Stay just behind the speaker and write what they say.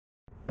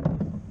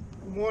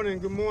Good morning,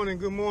 good morning,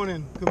 good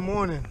morning, good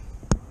morning.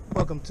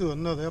 Welcome to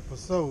another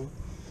episode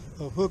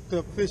of Hooked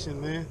Up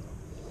Fishing, man.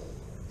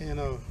 And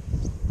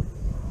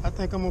I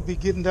think I'm gonna be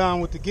getting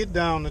down with the get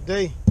down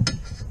today.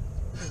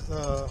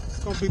 It's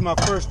gonna be my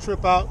first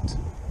trip out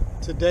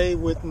today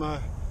with my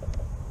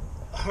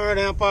 100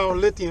 amp hour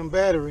lithium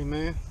battery,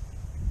 man.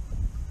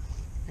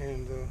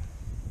 And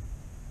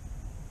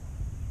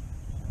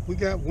we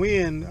got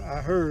wind,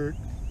 I heard,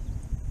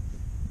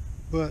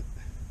 but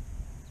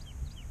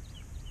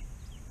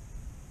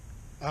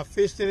I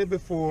fished in it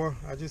before.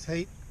 I just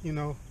hate,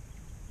 you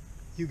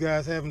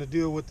guys having to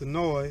deal with the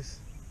noise.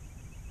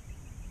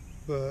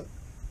 But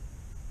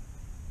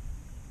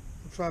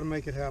I'll try to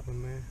make it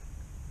happen, man.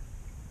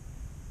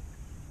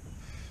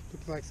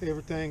 Looks like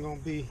everything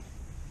gonna be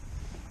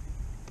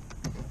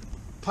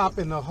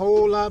popping a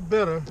whole lot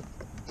better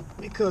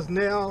because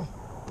now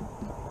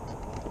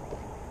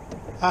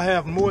I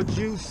have more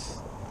juice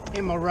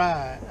in my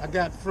ride. I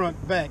got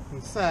front, back,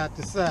 and side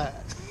to side.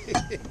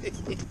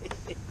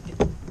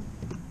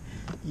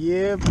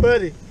 Yeah,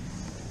 buddy.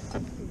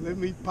 Let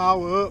me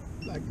power up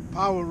like the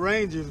Power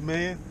Rangers,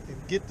 man,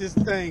 and get this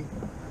thing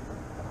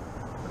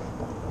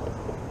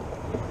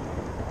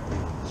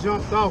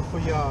jumped off for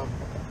y'all.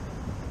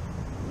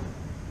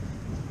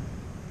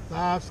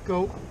 Live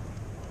scope,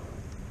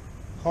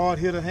 hard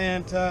hitter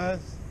hand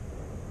ties.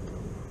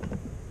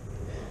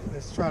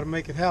 Let's try to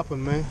make it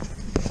happen, man.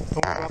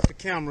 Don't drop the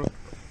camera,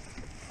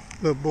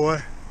 little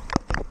boy.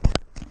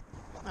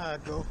 There I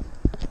go.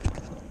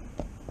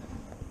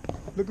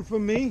 Looking for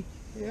me?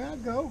 Here I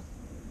go.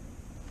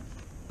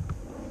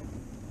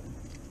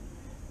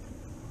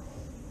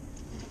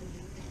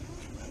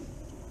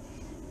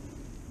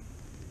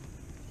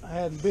 I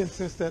hadn't been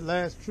since that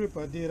last trip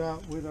I did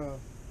out with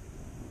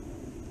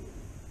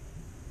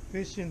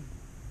fishing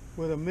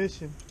with a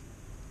mission.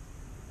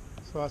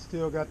 So I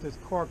still got this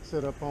cork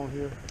set up on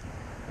here.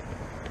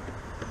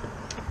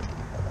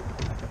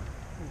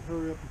 Let's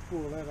hurry up and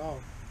pull that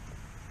off.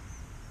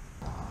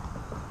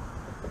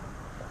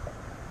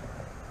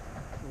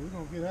 We're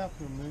gonna get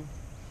after him, man.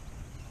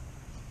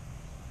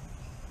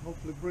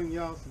 Hopefully bring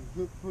y'all some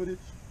good footage,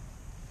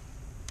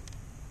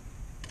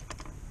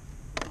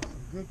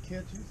 some good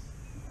catches,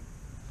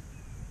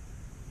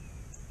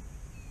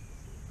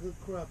 good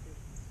crappie.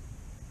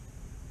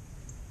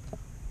 I'm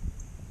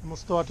gonna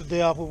start the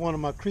day off with one of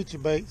my creature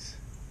baits.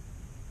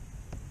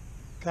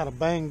 Kind of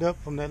banged up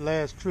from that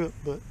last trip,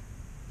 but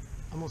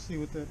I'm gonna see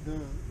what that does.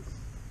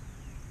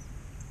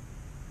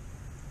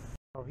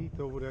 Oh, Heath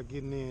over there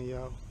getting in,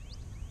 y'all.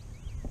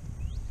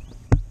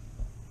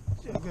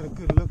 Y'all get a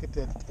good look at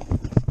that.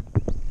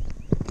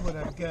 What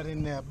I got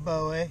in there,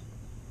 boy.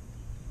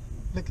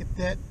 Look at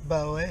that,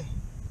 boy.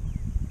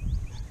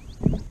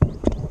 I'm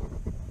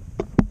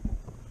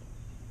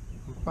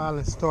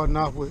finally starting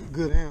off with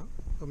good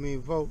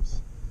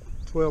volts.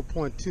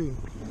 12.2.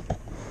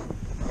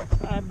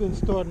 I've been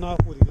starting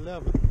off with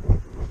 11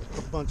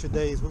 a bunch of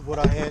days with what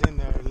I had in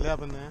there.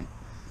 11 now.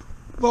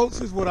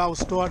 Volts is what I was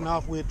starting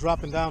off with,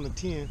 dropping down to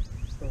 10.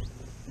 So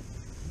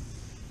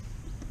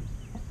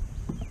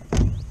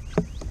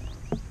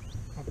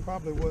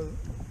probably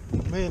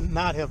may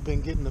not have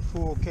been getting the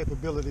full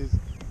capabilities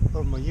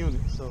of my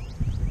unit, so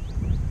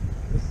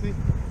let's see.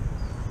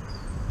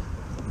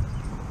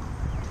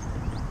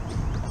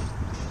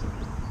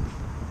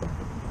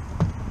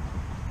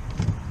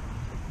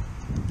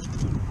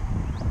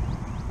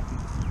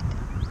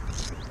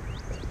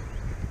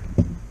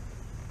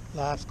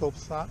 Live scope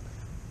sock.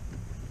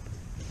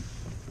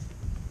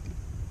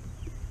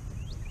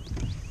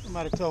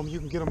 Somebody told me you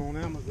can get them on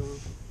Amazon.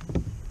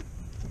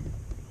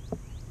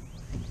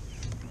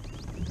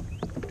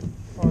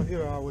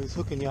 Here always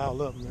hooking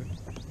y'all up, man.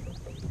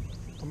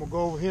 I'm gonna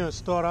go over here and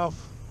start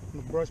off in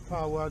the brush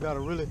pile where I got a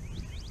really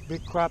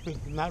big crappie,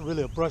 not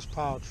really a brush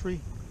pile tree,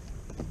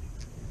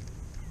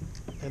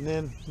 and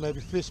then maybe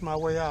fish my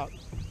way out.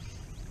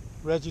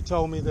 Reggie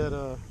told me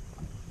that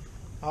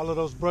all of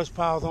those brush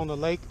piles on the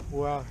lake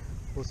where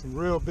with some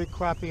real big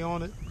crappie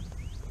on it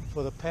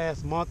for the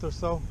past month or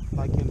so,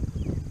 like in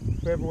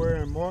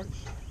February and March,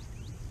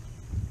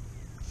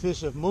 fish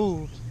have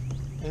moved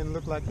and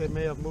look like they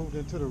may have moved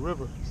into the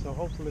river. So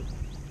hopefully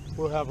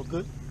we'll have a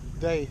good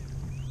day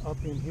up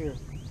in here.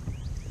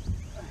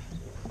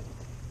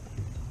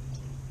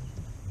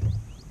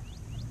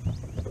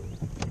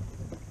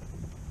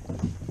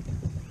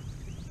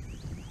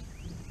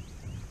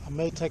 I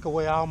may take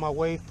away all my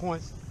wave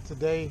points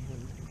today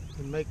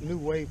and make new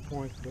wave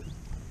points, but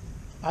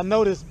I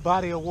know this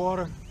body of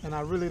water and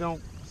I really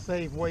don't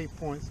save wave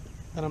points,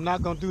 and I'm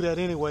not going to do that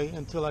anyway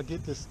until I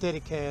get the steady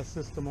cast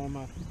system on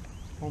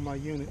my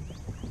unit.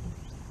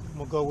 I'm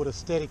gonna go with a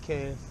steady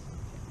cast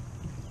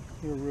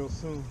here real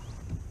soon.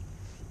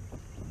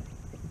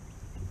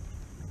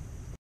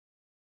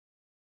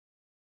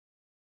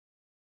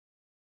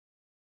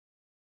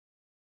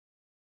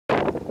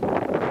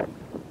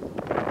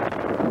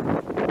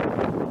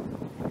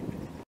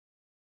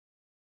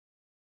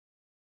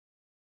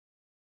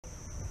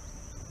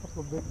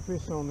 Couple of big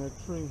fish on that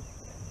tree.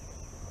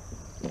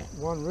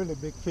 One really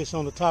big fish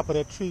on the top of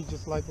that tree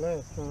just like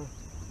last time.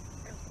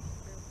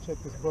 Check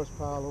this brush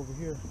pile over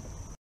here.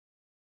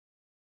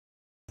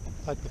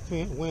 Like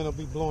the wind will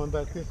be blowing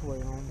back this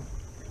way on me.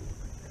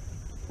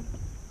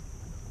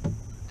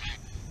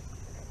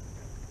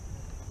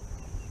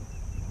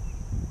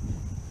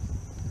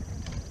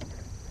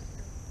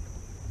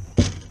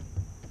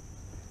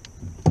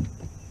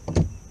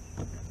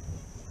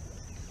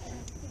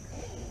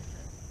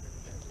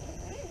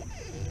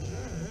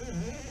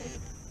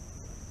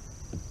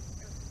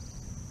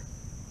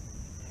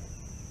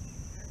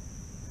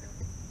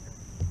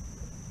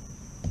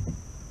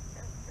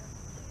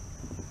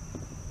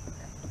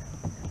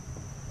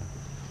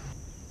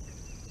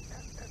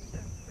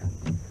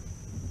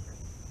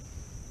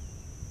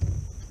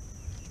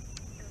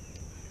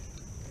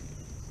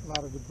 A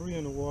lot of debris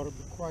in the water,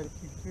 but quite a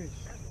few fish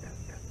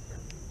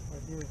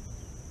right here.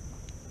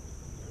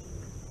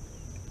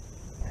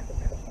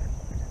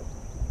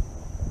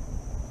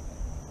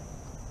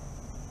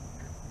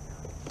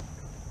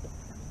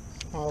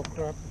 Small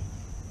crappie.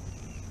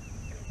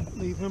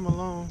 Leave him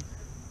alone.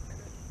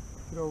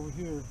 Get over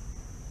here.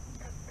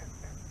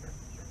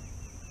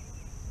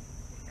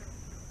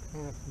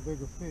 And some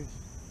bigger fish.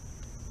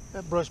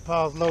 That brush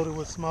pile's loaded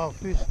with small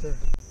fish there.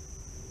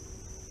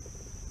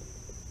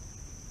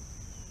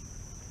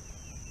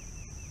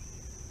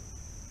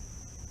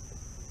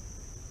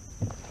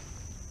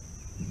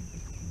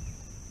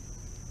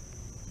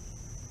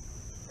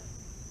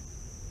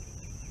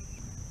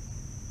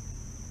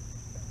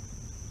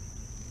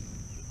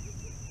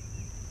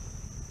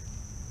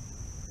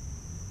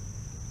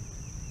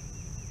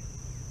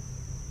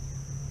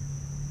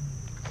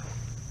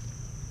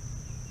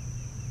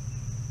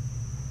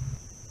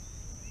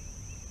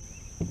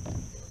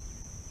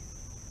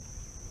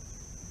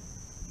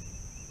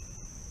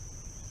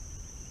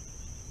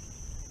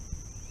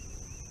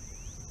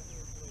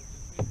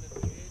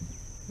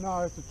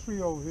 No, it's a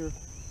tree over here.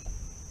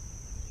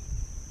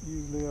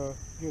 Usually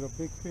get a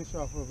big fish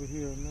off over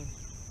here and then.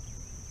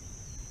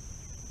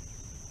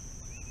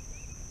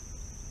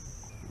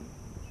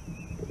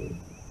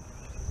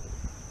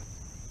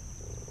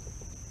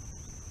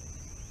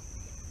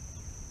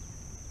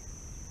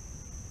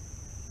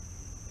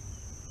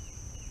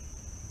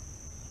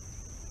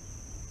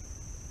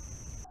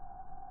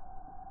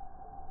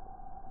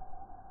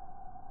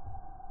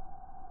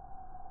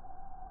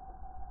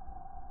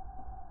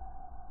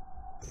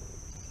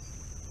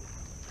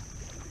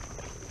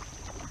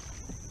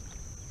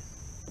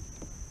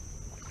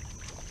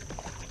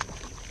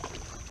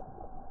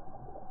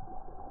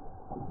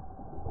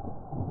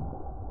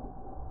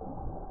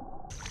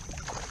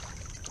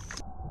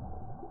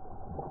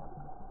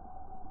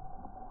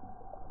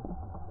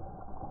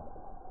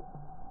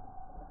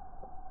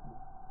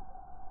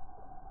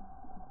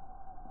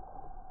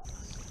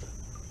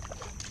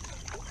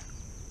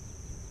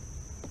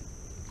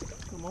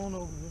 Come on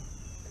over here.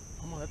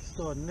 I'm gonna have to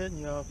start netting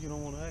y'all if you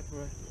don't want to act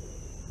right.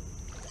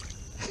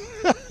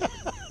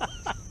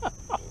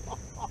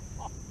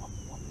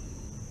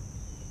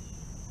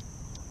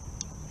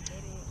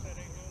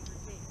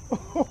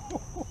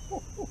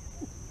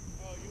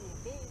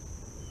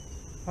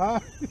 Huh?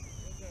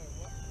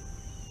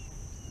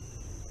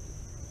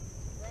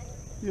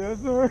 Yes,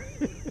 sir.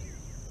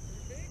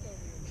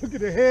 Look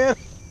at the head.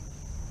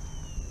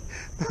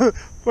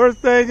 First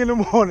thing in the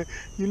morning.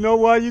 You know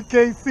why you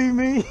can't see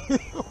me?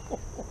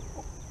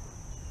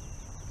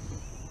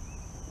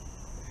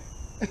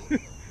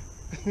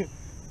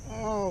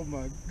 Oh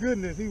my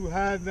goodness, he was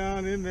hiding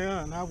down in there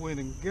and I went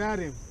and got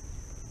him.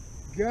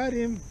 Got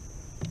him.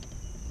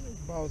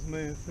 Boss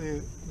man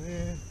said,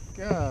 man,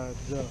 God.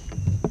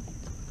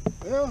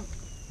 Well,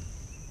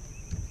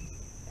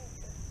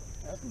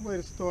 that's the way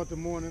to start the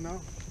morning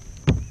off.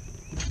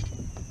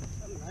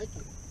 I like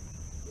it.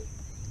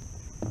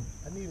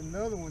 I need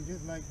another one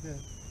just like that.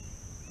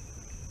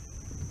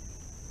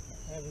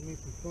 Having me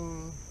some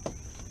fun.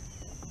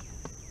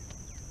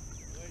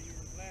 Well, you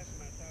was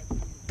laughing. I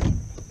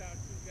thought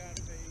you got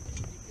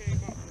you came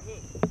off the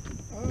hook.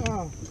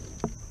 Oh,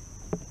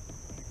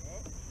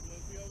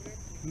 Look, be over there.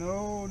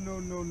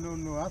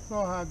 no. I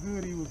saw how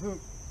good he was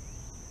hooked.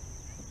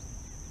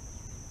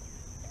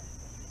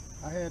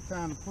 I had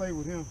time to play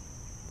with him.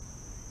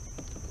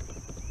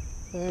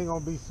 They ain't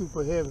gonna be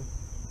super heavy.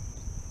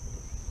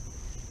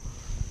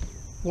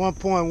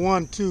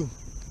 1.12.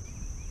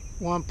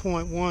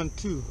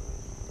 1.12.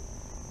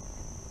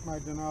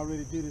 Mike done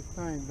already did his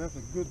thing. That's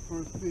a good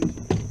first fish.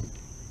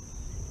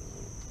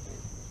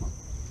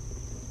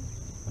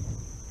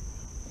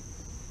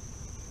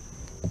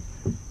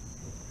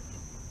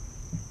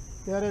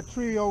 Yeah, that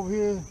tree over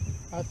here,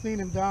 I seen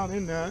him down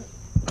in there.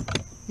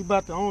 He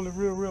about the only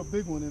real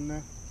big one in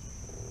there.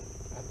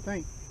 I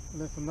think,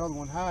 unless another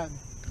one hiding.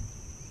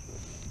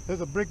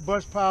 There's a brick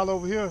brush pile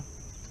over here.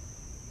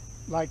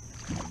 Like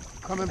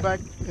coming back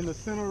in the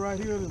center right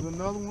here, there's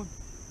another one.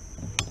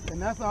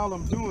 And that's all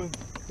I'm doing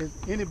is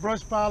any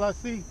brush pile I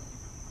see,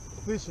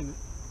 fishing it.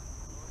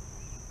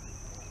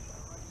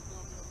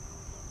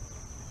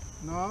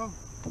 No.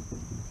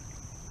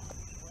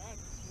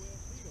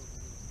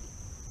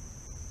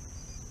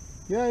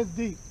 Yeah, it's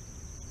deep.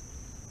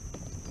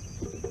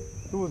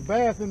 It was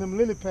bass in them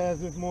lily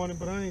pads this morning,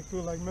 but I ain't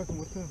feel like messing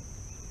with them.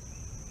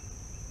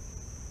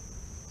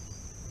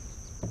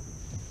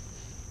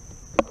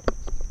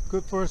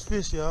 Good first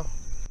fish, y'all.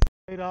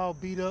 It all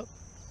beat up,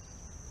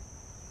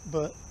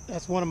 but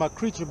that's one of my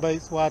creature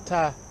baits where I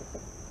tie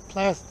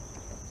plastic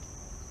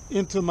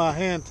into my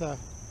hand tie.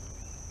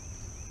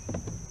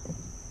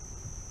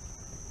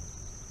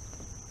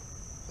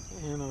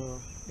 And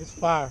it's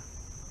fire.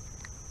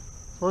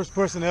 First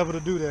person ever to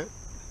do that.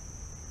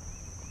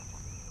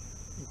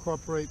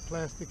 Incorporate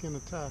plastic in the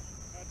tie.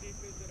 How deep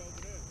is it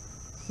over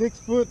there? 6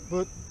 foot,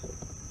 but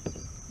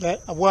that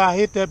where I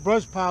hit that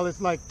brush pile,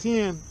 it's like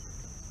 10,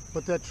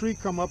 but that tree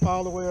come up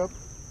all the way up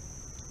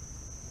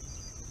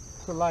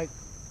to like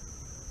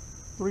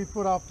 3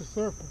 foot off the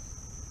surface.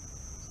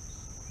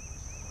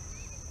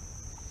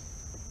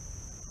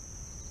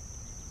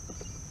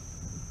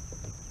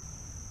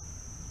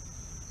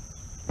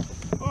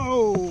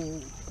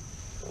 Oh!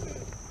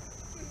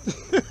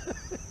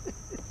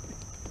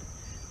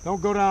 Don't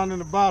go down in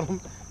the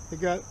bottom. They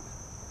got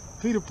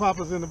Peter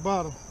poppers in the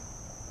bottom.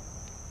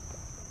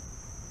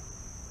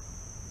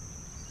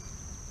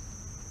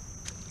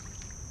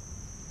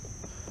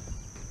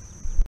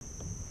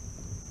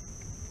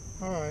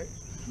 All right,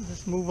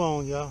 let's move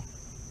on, y'all.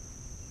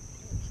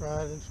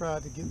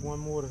 Tried to get one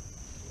more to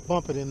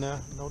bump it in there.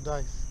 No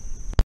dice.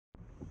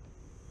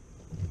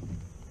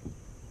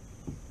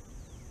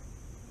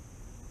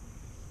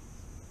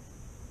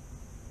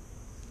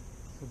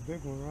 It's a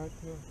big one right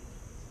there.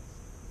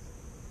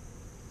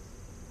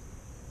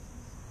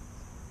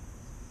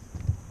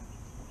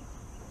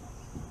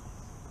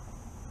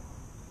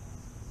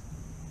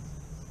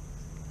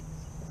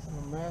 It's a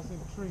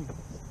massive tree.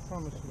 I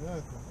promise you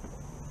that.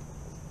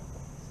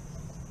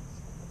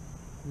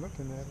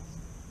 Looking at it.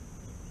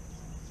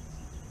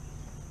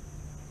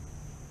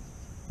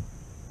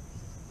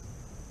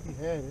 He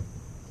had it.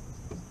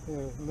 Yeah,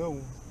 a little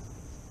one.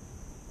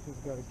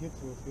 Just got to get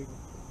to a big one.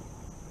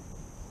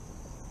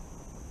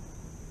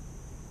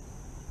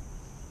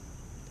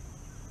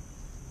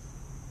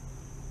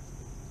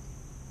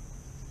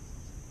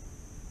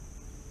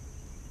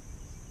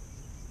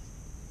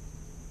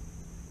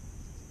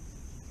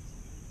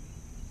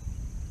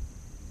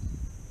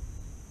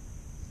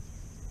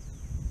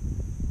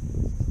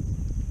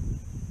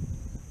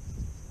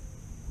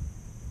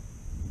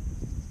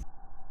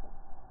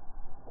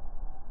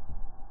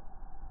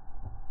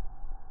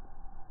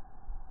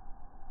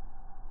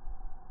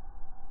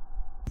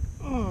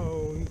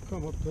 Oh, he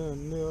come up there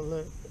and nail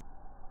that.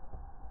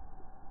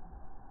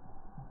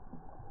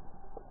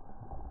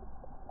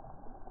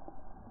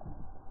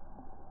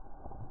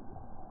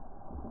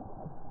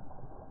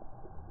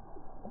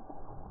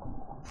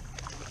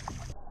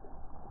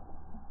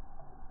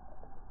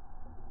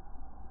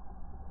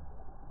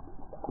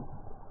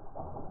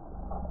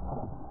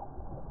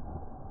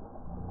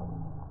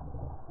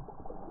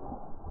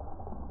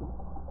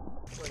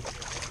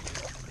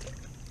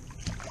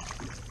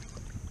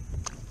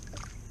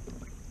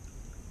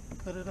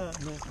 Cut it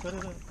out, man. Cut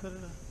it out. Cut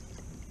it out.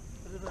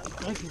 Cut it out.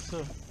 Thank you,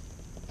 sir.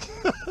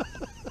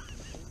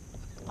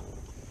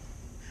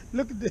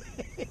 Look at the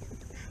head.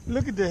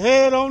 Look at the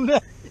head on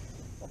that.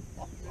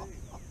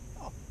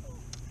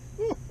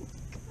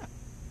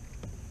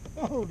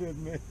 Oh, that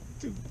man.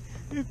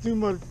 It's too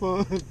much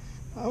fun.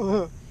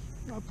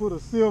 I put a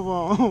silver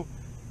on,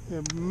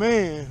 and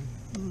man,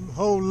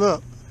 hold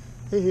up.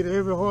 He hit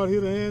every hard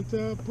hitter hand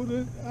tie, put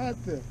it out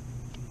there.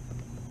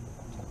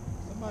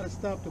 Somebody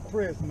stop the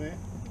press, man.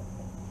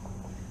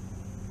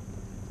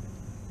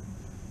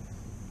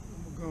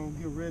 I'm gonna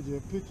give Reggie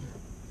a picture.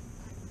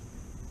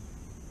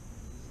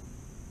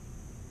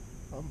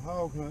 I'm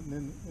hog hunting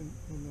and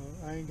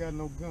I ain't got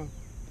no gun.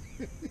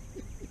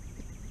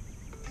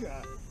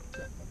 God.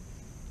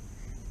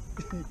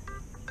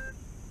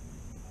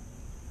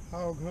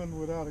 Hog hunting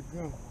without a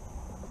gun.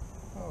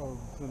 Oh,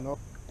 no.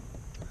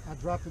 I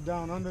dropped it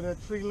down under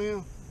that tree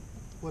limb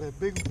where that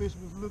big fish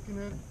was looking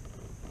at it.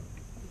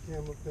 He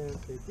came up there and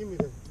said, give me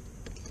that.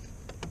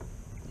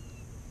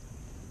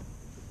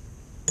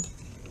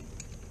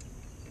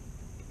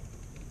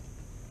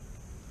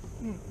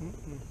 I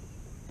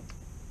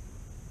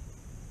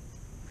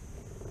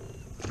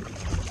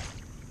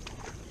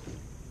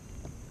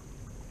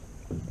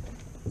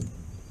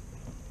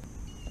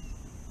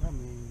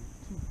mean,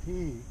 2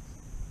 pigs.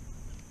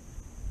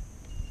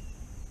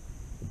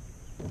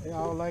 They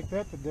all like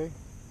that today.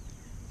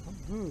 I'm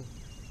good.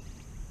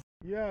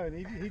 Yeah,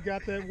 and he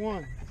got that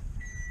one.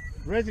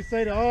 Reggie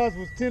say the odds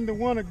was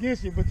 10-1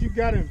 against you, but you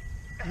got him.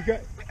 He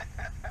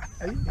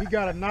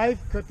got a knife,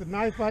 cut the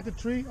knife out the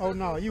tree. Oh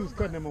no, he was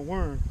cutting him a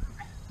worm.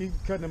 He was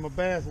cutting him a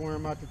bass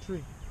worm out the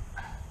tree.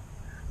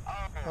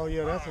 Oh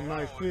yeah, that's a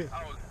nice fish.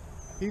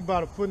 He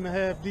about 1.5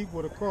 foot deep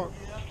with a carp.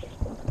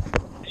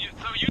 So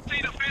you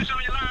see the fish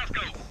on your line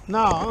scope?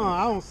 No,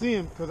 I don't see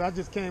him because I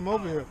just came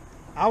over here.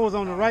 I was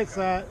on the right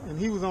side and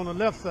he was on the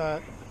left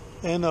side.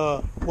 And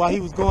while he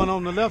was going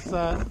on the left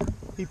side,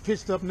 he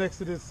pitched up next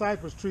to this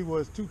cypress tree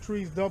where it's 2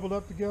 trees doubled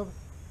up together.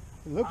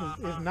 Look,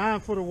 it's 9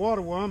 foot of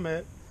water where I'm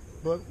at,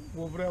 but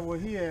over there where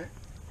he at,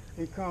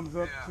 it comes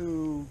up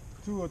to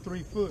 2 or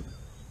 3 foot.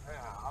 Yeah,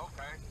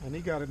 okay. And he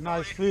got a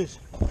nice fish.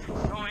 Go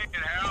ahead,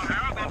 Harold.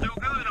 Harold gonna do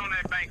good on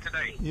that bank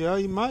today. Yeah,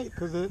 he might,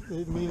 cause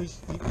it means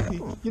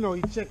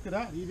he checked it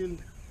out. He didn't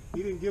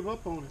give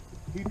up on it.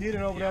 He did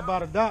it over there by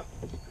the dock.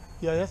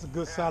 Yeah, that's a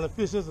good solid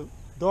fish. It's a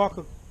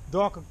darker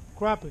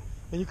crappie,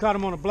 and you caught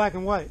him on a black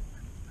and white.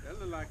 That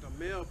look like a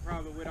male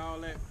probably with all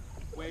that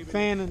waving.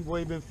 Fanning, boy,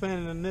 he been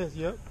fanning the nest.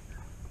 Yep.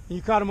 And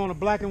you caught him on a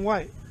black and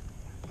white.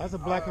 That's a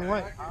black and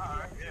white.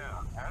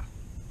 Yeah.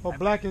 Oh,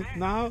 black and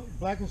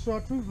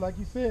chartreuse, like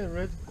you said,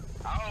 Reggie.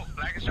 Oh,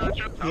 black and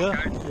chartreuse. Yeah,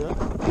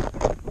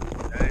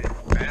 Okay.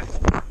 yeah.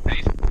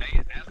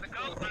 That's the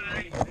color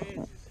today.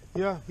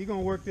 Yeah, he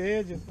gonna work the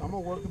edges. I'm gonna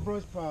work the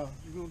brush pile.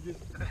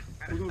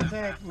 We're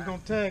gonna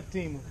tag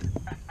team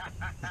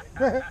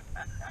him.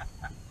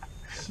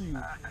 Shoot.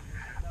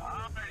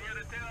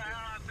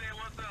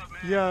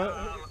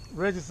 Yeah,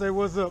 Reggie say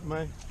what's up,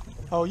 man.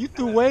 Oh, you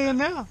threw way in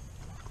now?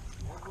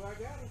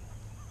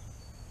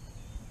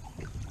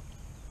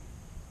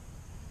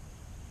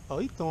 Oh,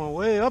 he throwing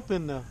way up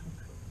in there.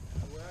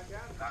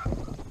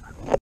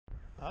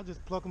 I'll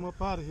just pluck him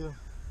up out of here.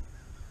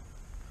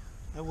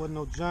 That wasn't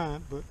no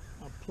giant, but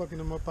I'm plucking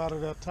him up out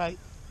of there tight.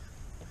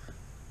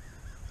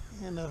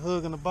 And they're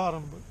hugging the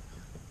bottom, but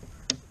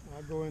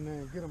I'll go in there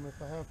and get him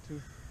if I have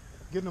to.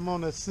 Getting him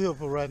on that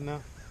silver right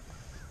now.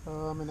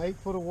 I'm in 8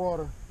 foot of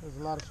water. There's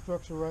a lot of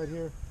structure right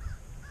here,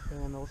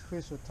 and those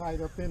fish are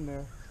tight up in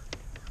there.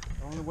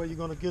 The only way you're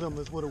gonna get them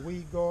is with a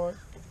weed guard,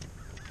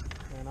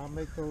 and I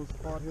make those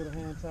part hitter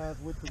hand ties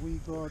with the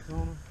weed guards on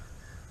them.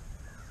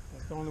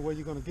 That's the only way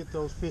you're gonna get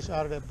those fish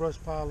out of that brush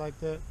pile like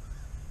that.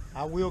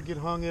 I will get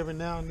hung every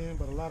now and then,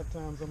 but a lot of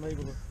times I'm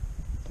able to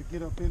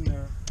get up in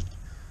there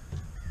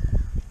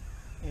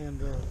and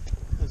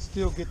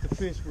still get the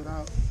fish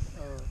without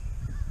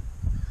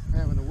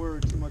having to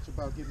worry too much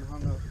about getting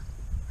hung up.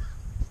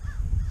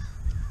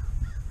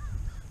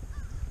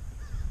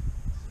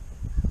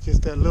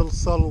 Just that little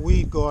subtle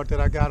weed guard that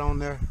I got on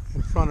there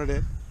in front of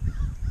that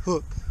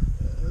hook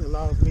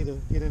allows me to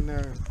get in there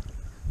and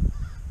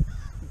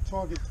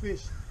target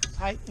fish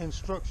tight and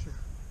structured.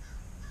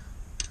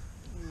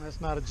 That's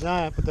not a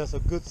giant, but that's a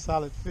good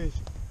solid fish.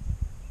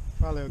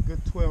 Probably a good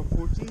 12,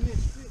 14 inch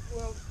fish,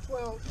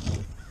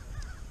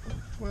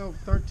 12,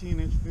 13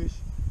 inch fish.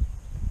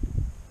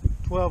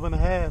 12 and a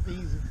half,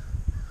 easy.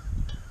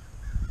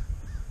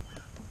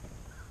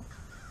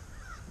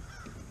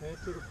 Head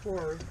to the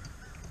quarry.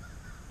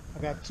 I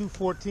got 2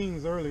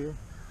 14s earlier.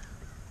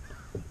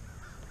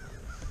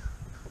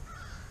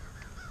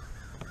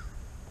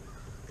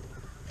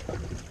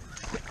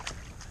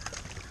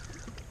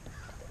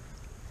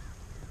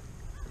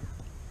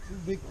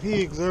 Big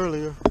pigs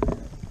earlier,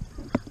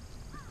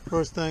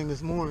 first thing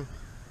this morning.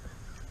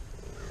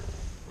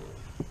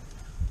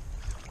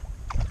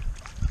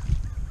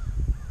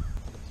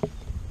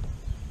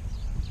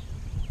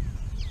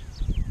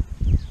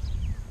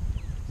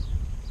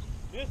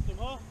 Missed him,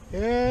 huh?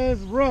 Yeah,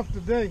 it's rough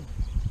today.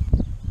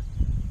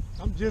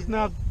 I'm just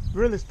now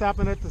really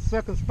stopping at the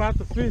second spot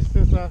to fish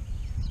since I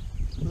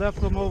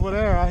left them over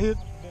there. I hit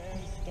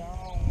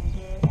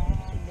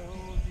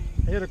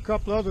a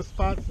couple other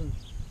spots and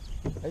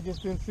they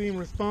just didn't seem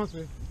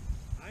responsive.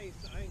 I ain't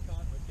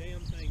caught a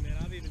damn thing, man.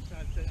 I've even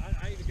tried to.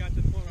 I even got to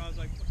the point where I was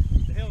like,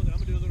 "What the hell is it? I'm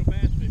gonna do a little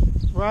bass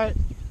fishing." Right.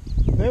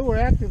 They were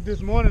active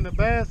this morning, the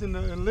bass and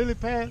the lily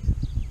pads.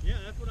 Yeah,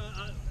 that's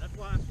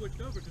why I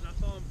switched over because I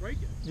saw them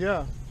breaking.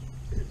 Yeah.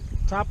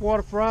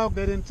 Topwater frog,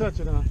 they didn't touch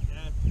it, huh?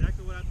 Yeah, that's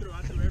exactly what I threw.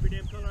 I threw every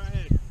damn color I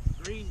had: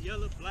 green,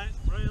 yellow, black,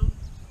 brown.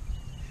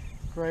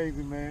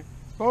 Crazy, man.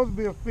 Supposed to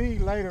be a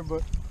feed later,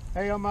 but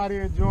hey, I'm out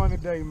here enjoying the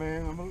day,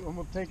 man. I'm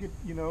gonna take it,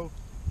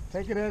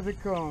 take it as it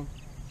comes.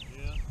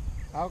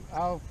 Yeah.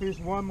 I'll fish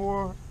one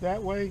more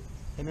that way,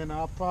 and then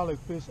I'll probably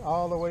fish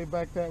all the way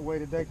back that way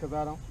today because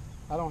I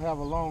don't have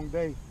a long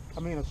day. I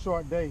mean a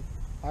short day.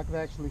 I could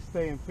actually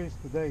stay and fish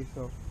today.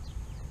 So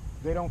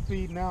if they don't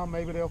feed now,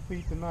 maybe they'll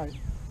feed tonight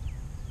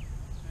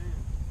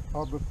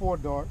or before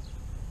dark.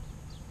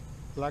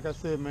 Like I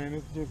said, man,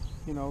 it's just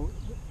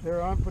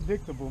they're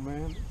unpredictable,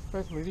 man.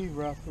 Especially these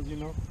rascals,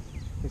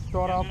 They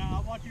start off. Man, I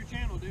watch your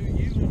channel, dude.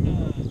 You and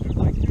there's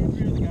like 2 or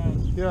 3 other guys.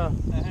 Yeah.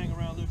 That hang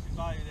around Luce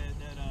Bayou.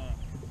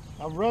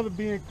 I'd rather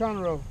be in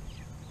Conroe.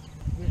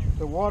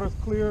 The water's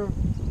clear,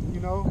 you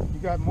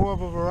got more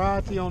of a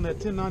variety on that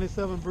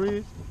 1097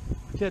 bridge.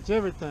 Catch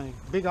everything.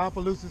 Big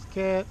Opelousas,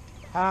 cat,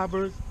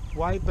 hybrids,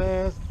 white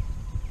bass,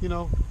 you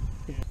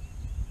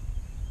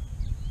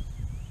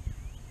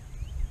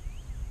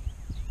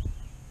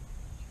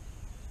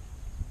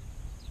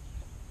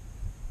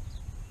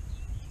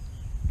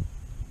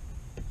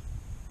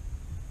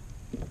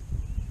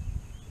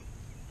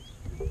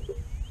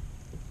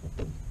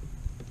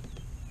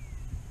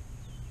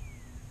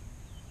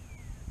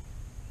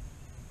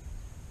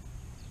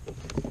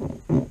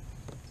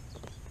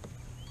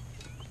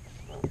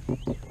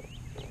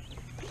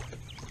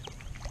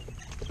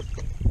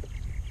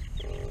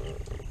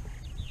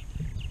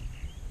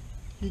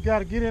got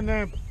to get in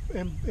there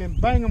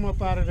and bang them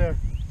up out of there.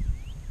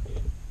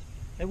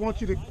 They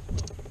want you to,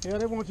 yeah,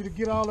 they want you to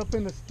get all up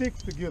in the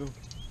sticks to get them.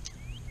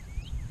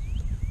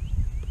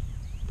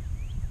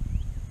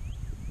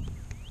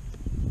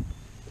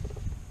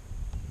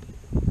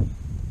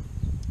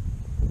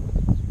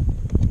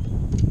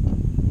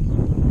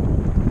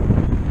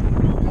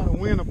 Got a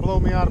wind to blow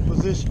me out of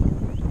position.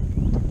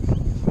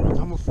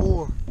 Number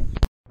 4.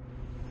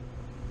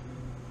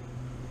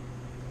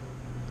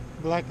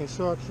 Black and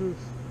chartreuse.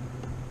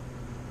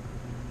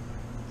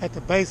 At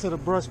the base of the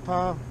brush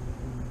pile,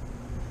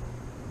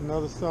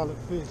 another solid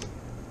fish.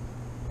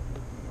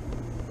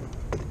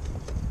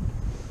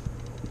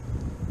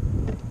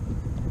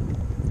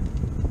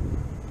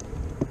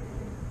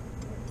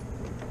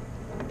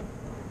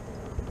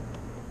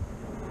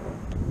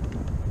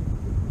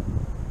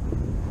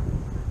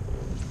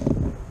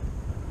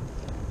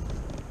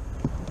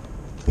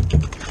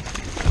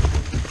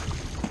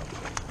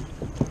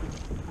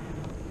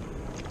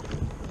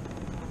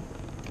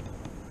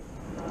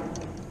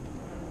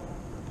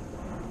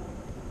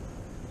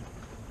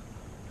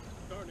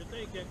 Starting to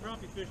think that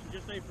crappie fishing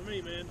just ain't for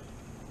me, man.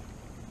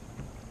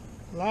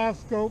 Live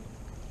scope,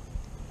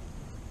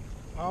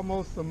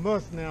 almost a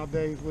must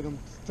nowadays with them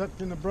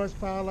tucked in the brush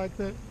pile like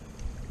that.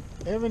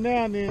 Every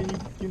now and then,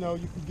 you know,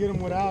 you can get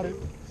them without it.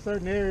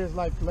 Certain areas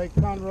like Lake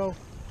Conroe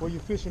where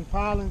you're fishing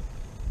pilings,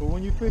 but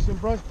when you're fishing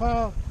brush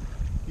pile,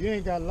 you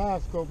ain't got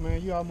live scope,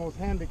 man. You almost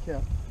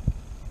handicapped.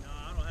 No,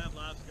 I don't have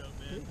live scope,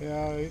 man.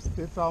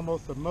 Yeah, it's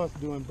almost a must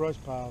doing brush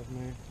piles,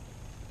 man.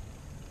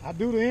 I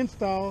do the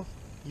installs.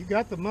 You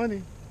got the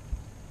money.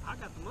 I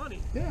got the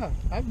money. Yeah,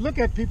 I look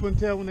at people and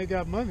tell when they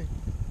got money.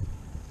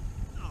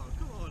 Oh,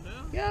 come on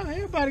now. Yeah,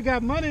 everybody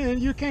got money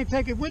and you can't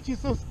take it with you,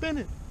 so spend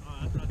it. Oh,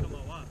 that's what I told my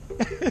wife.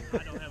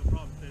 I don't have a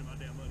problem spending my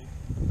damn money.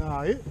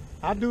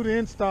 Nah, I do the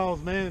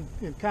installs, man,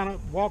 and kind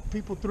of walk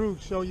people through,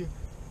 show you,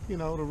 you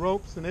know, the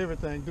ropes and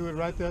everything. Do it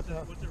right there.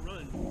 What's it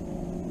running?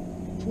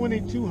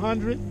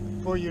 2,200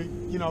 for your,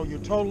 you know, your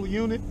total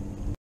unit.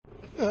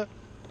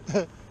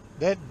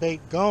 That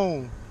bait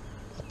gone.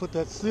 I put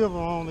that silver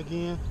on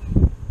again.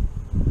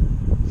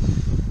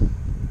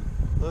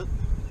 But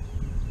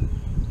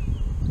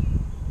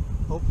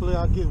hopefully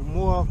I'll get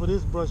more off of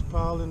this brush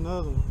pile than the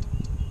other one.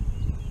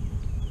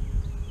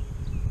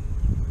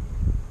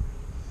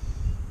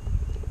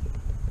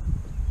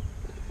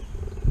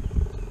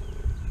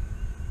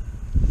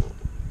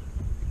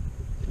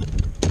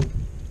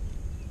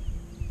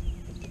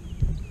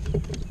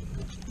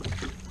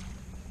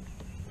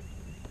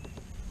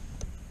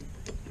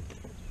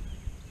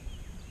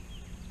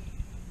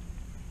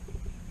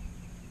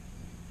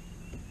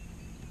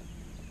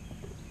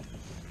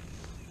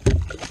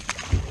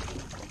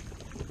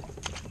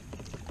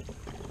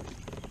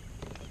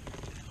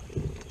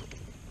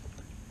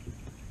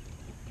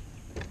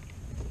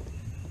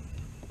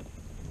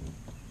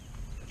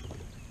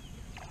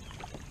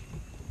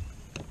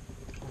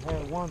 I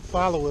had one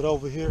follow it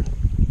over here,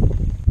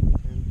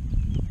 and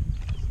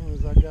as soon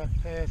as I got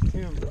past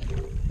him,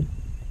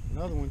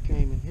 another one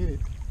came and hit it.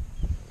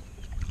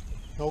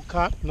 No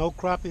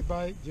crappie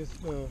bite, just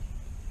a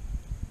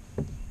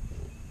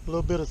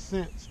little bit of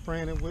scent,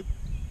 spraying it with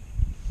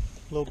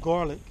a little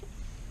garlic.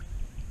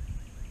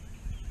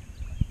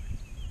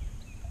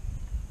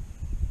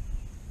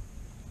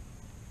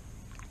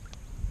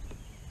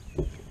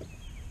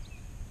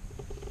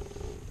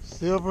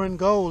 Silver and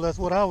gold, that's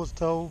what I was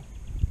told.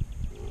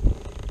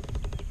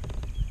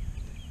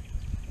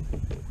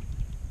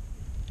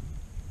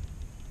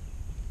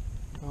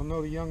 I don't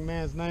know the young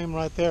man's name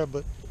right there,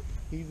 but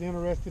he's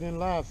interested in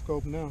live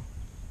scope now.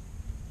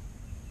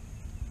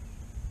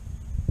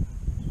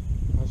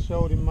 I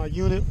showed him my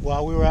unit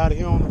while we were out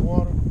here on the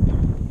water.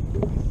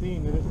 He's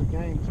seen that it's a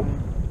game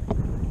changer.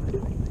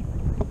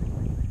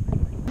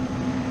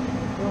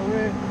 So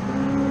Red,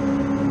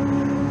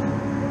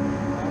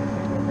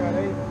 I got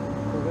 8.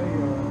 So the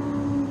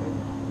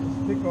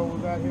Sticko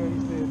was out here. He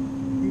said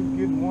he was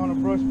getting one a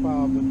brush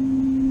pile, but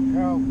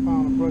Harold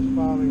found a brush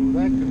pile he was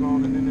active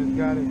on, and then this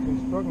guy that's been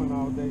struggling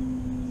all day,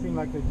 seemed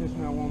like they just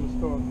now want to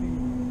start feeding.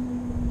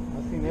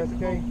 I seen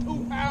SK.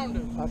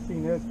 2-pounders. I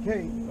seen SK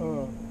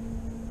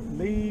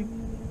leave,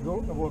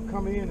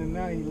 come in, and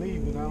now he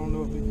leaving. I don't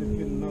know if he's just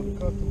getting another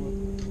customer,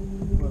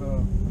 but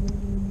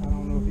I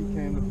don't know if he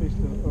came to fish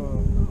the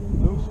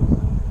Luce's.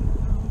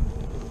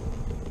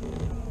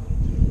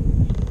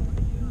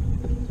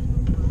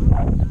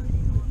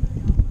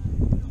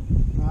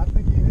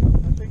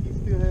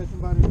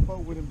 Somebody in the boat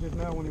with him just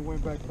now when he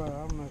went back by.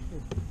 I'm not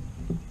sure.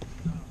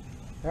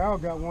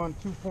 Harold got one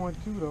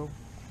 2.2 though.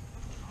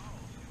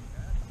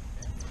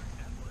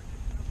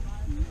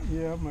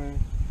 Yeah, man.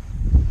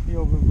 He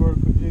over in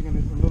vertical jigging.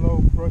 It's a little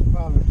old brush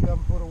pile in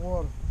 7 foot of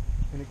water,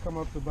 and it come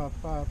up to about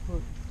 5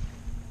 foot.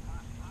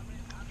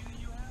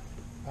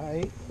 I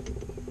 8?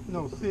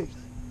 No, 6.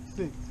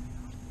 6.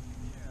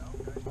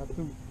 I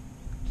threw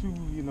 2,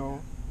 you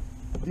know,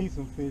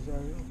 decent fish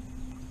out here.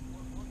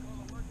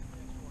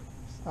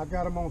 I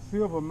got them on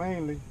silver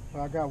mainly,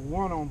 but I got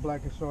one on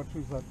black and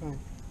chartreuse, I think.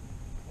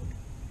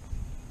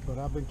 But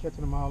I've been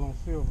catching them all on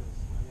silver.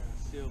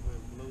 silver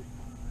and blue.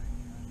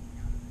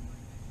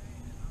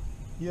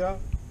 Yeah,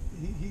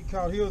 he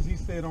caught his, he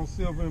said, on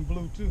silver and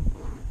blue too.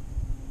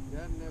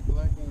 Got in that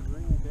black and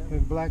green.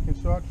 And black and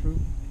chartreuse.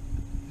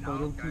 So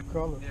them Okay. two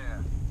colors.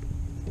 Yeah.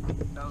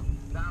 So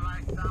sound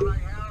like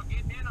Harold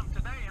getting in them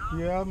today, huh?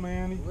 Yeah,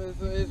 man. Well,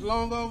 it's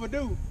long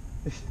overdue.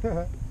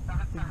 Yeah.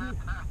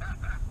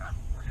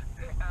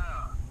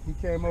 He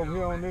came over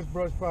here on this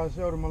brush pile,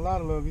 showed him a lot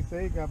of love. He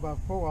said he got about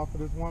 4 off of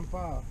this one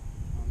pile.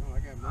 Oh no, I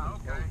got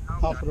more. Okay.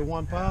 Off of the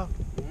one pile?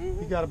 Mm-hmm.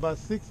 He got about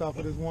 6 off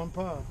of this one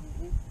pile.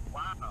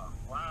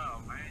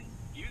 Wow, man.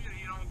 Usually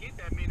you don't get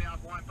that many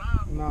off one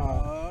pile.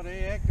 Nah. Oh,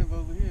 they active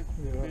over here.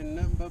 Yeah. Been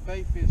nothing but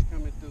bay fish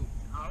coming through.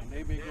 Oh, And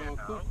they been going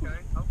cuckoo.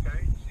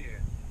 Okay.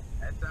 Shit.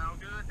 That sounds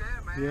good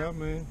there, man. Yeah,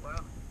 man.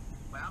 Well,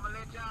 I'm gonna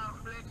let y'all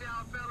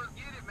fellas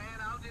get it, man.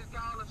 I'll just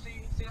call and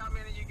see how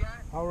many you got.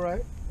 All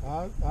right.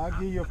 I'll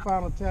give you a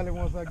final tally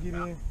once I get in.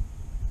 All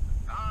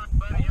right,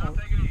 buddy. Y'all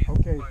take it easy.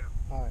 Okay. Later.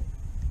 All right.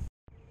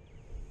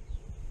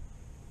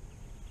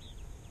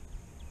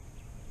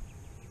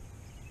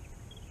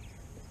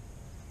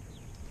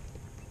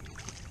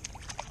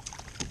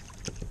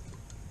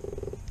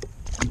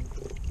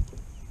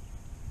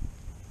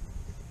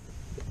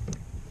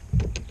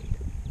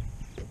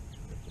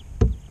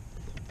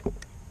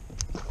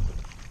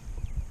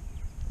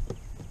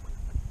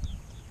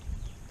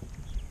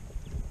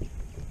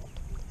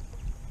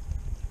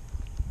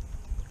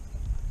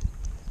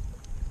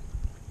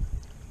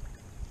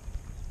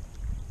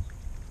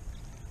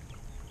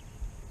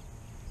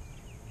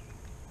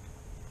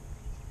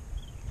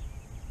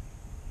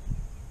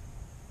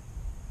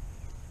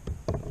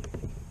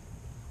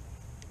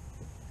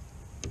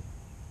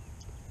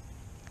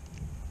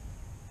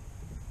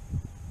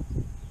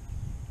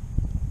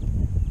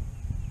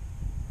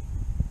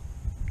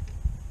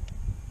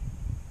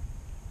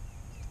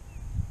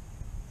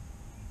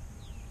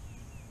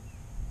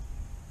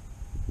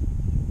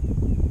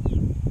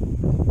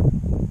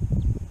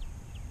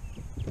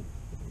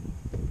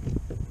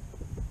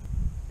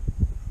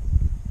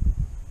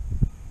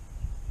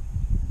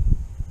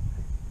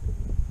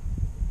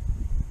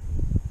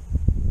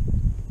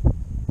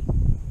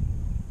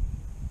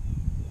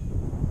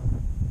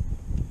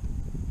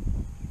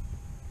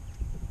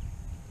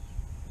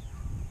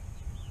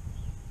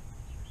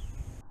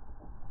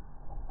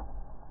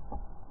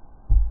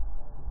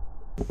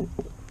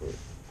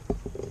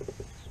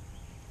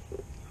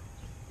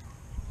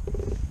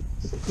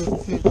 It's a good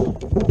fish.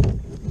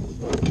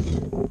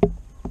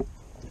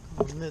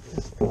 I'm gonna net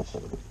this fish.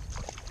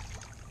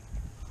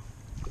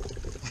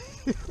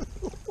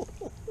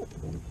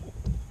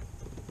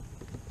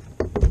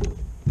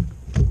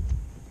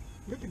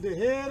 Look at the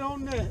head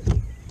on that.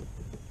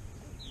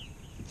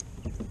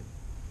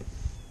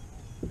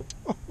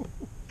 Oh,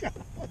 God.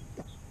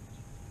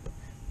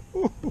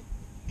 Oh,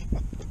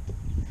 God.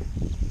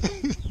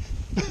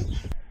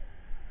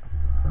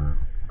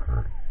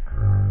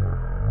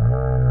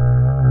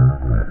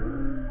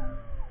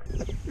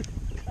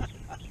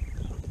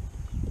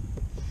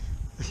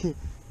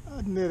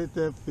 I netted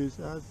that fish.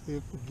 I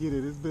said, forget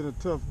it. It's been a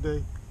tough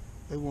day.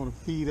 They want to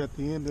feed at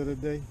the end of the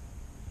day.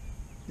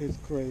 It's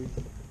crazy.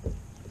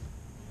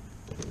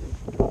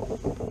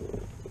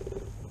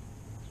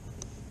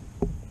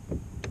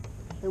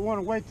 They want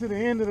to wait till the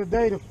end of the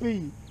day to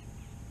feed.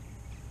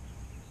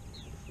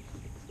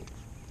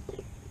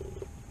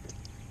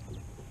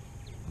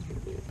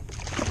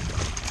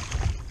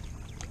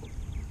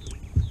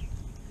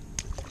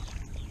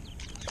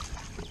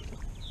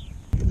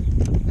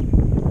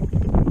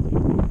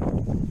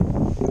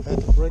 Had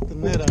to break the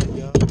net out,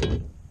 y'all.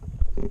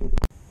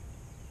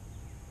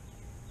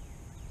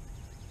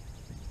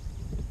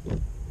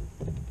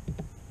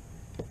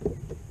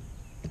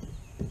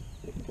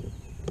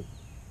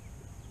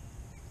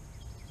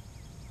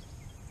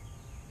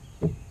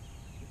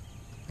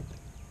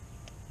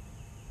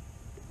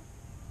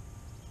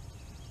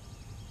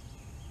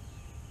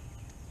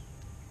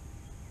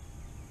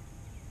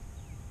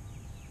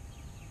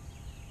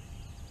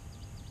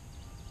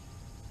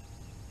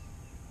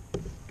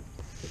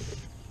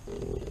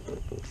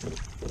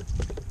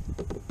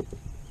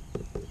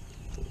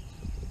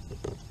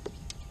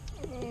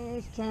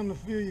 It's time to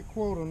fill your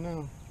quota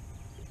now.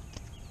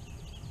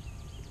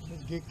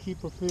 Let's get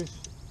keeper fish.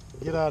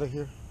 Get out of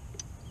here.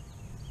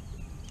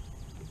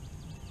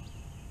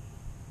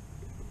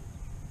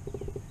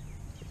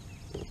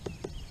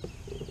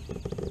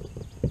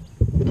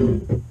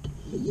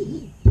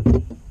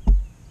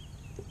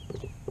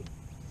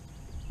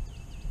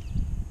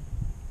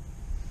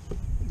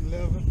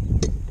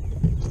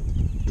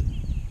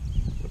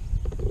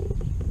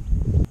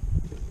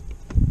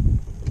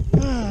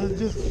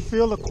 Just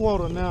fill a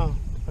quota now.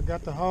 I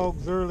got the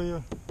hogs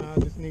earlier. I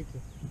just need to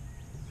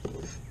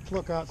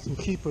pluck out some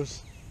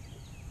keepers.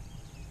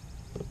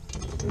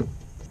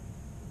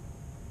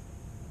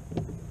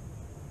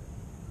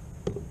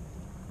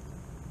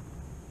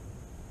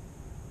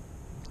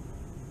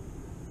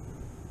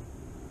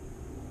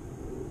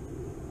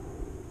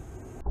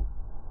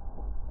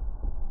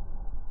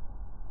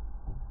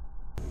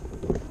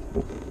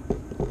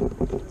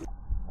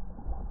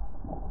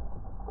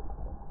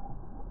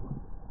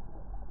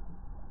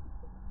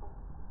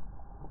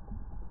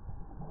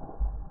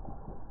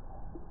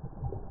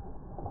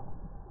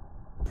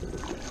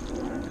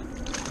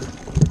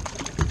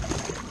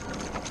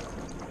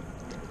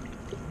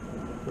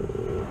 I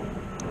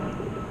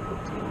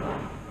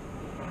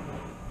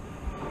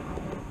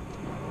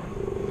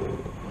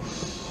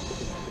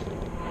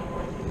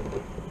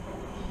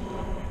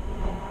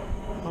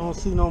don't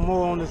see no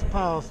more on this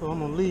pile, so I'm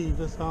gonna leave.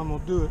 That's how I'm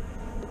gonna do it.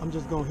 I'm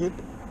just gonna hit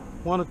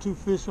 1 or 2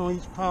 fish on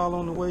each pile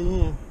on the way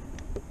in,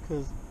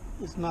 because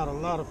it's not a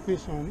lot of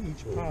fish on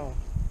each pile.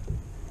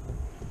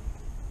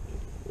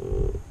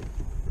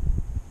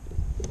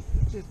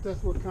 Just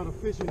that's what kind of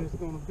fishing it's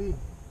gonna be.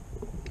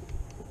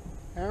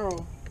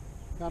 Arrow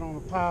got on a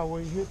pile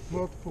where he hit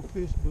multiple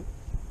fish, but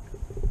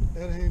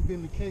that ain't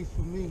been the case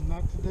for me,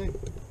 not today.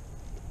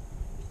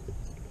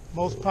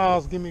 Most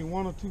piles give me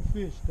 1 or 2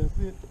 fish, that's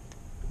it.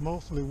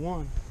 Mostly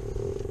 1.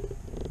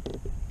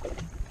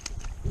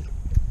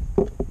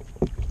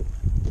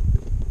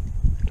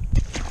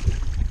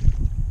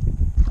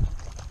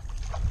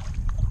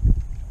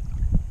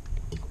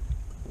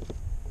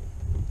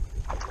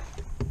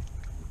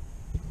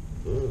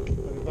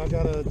 But if I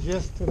gotta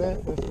adjust to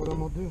that, that's what I'm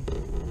gonna do.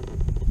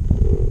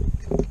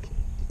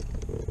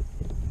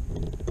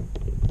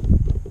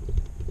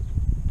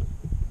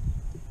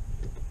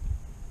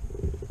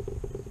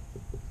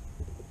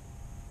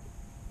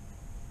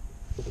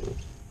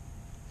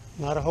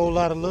 Not a whole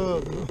lot of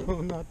love,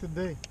 no, not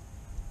today.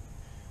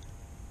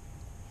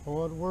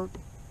 Hard work.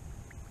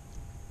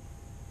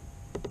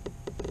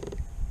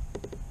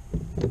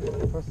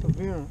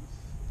 Perseverance.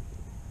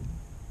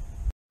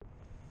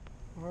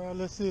 Alright,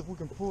 let's see if we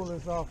can pull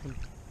this off and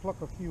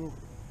pluck a few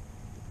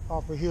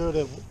off of here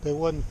that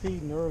wasn't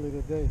feeding early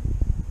today.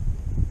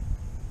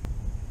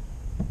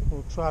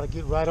 We'll try to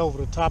get right over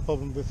the top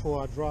of them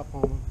before I drop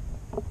on them.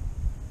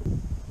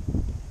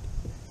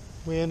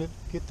 Wind it,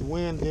 get the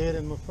wind dead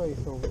in my face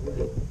over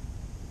here.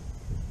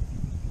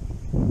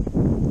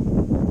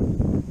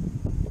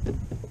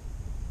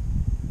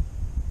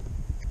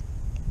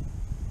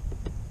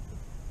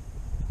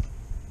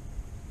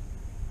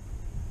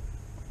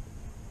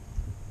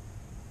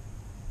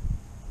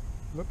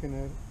 Looking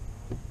at it.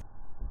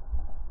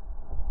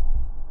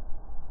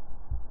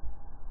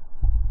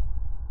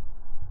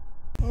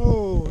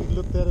 Oh, he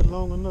looked at it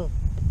long enough.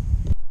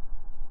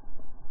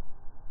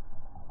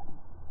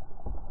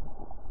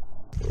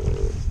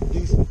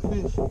 Decent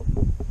fish.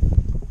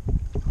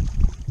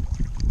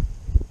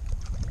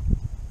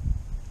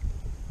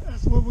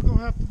 That's what we're gonna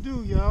have to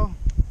do, y'all.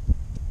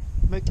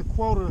 Make the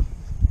quota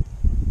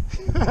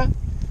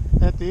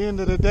at the end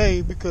of the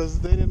day, because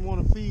they didn't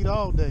want to feed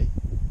all day.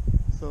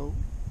 So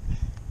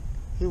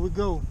here we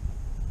go.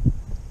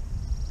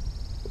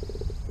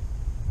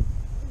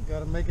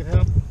 Gotta make it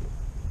happen.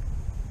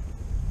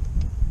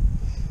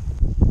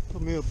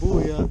 Put me a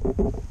buoy out.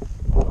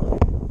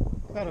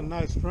 Got a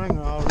nice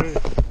stringer already.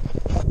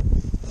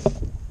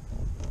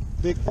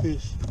 Big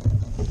fish.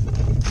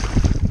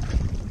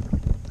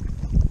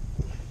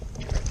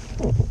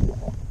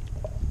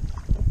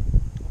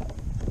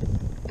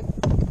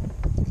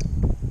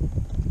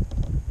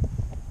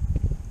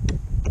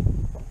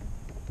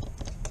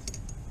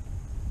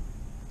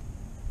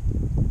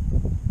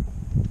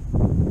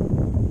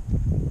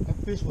 That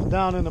fish was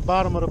down in the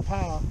bottom of the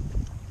pile.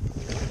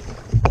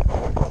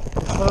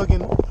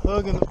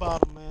 Hugging the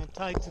bottom, man.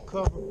 Tight to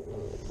cover.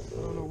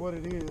 I don't know what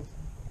it is.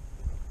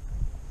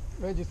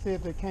 Reggie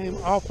said they came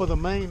off of the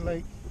main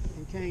lake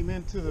and came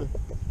into the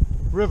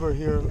river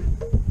here,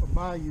 a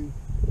bayou.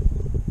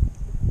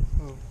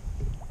 So,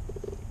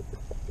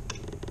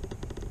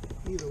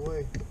 either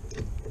way.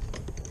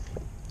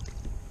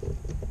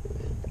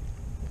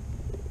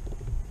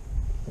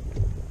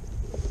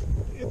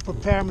 It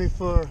prepared me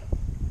for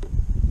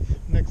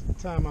next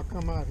time I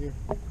come out here.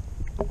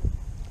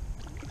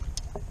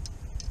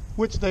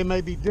 Which they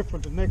may be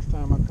different the next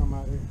time I come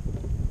out here.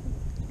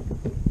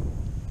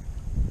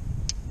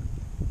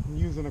 I'm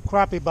using a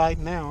crappie bite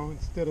now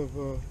instead of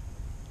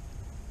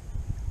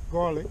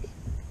garlic.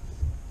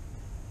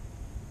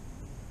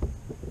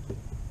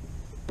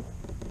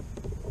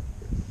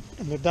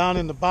 And they're down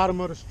in the bottom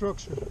of the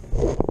structure.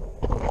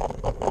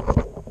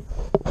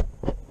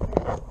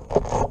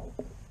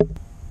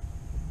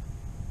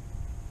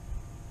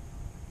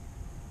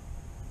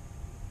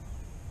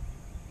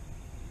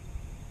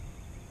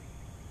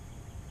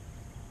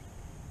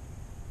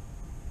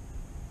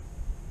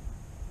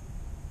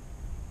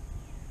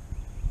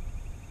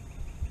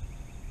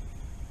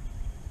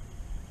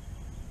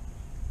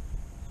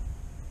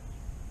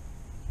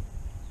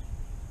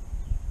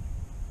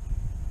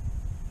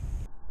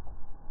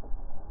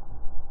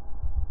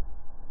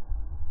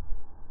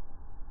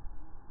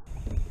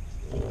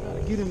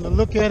 Get him to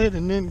look at it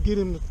and then get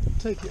him to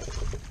take it.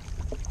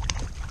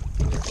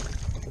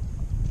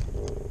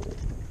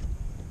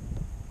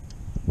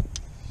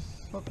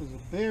 Suckers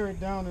are buried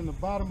down in the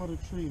bottom of the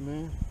tree,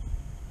 man.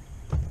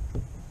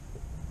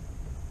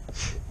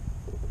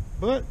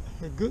 But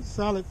a good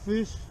solid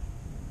fish.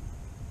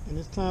 And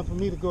it's time for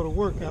me to go to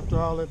work after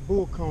all that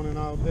bull coning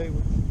all day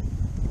with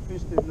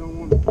fish that don't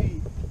want to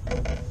feed.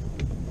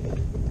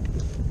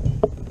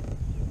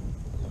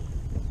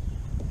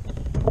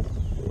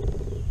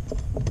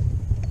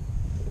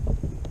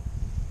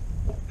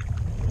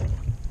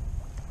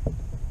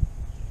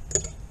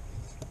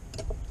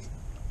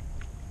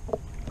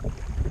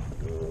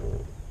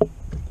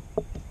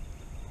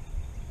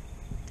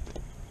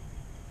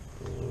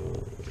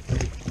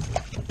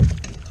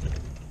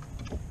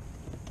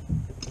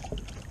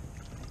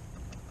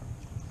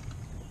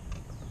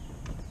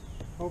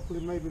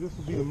 Hopefully maybe this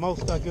will be the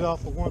most I get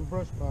off of one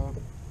brush pile.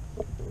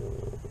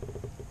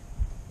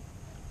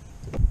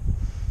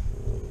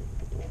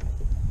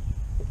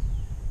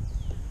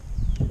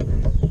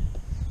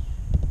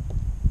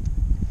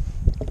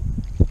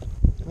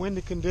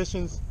 Windy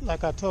conditions,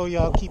 like I told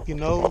y'all, keep your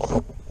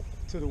nose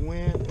to the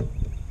wind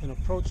and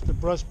approach the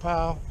brush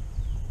pile.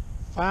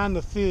 Find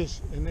the fish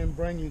and then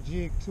bring your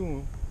jig to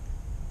them.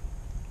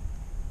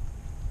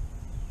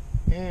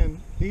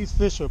 And these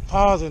fish are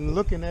pausing,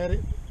 looking at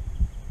it,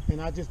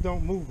 and I just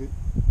don't move it.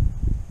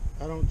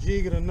 I don't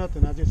jig it or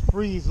nothing. I just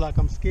freeze like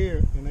I'm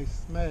scared, and they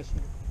smash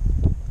it.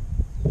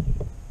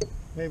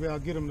 Maybe I'll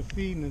get them to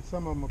feed, and then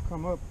some of them will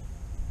come up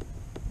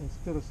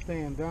instead of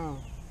staying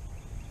down.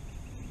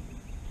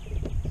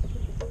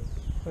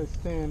 If they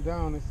stand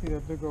down, they see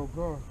that big old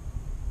gar.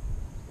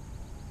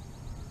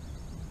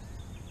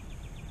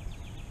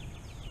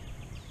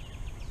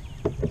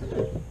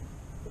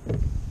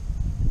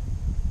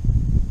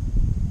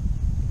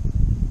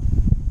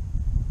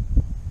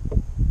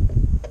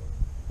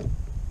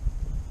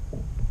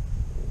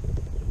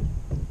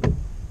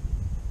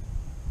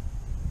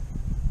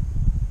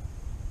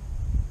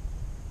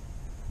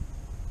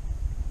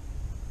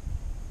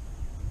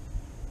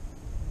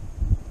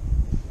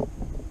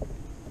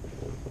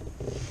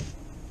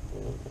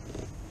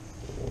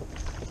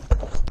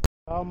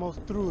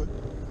 Almost threw it.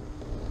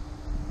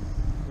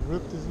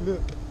 Ripped his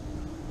lip.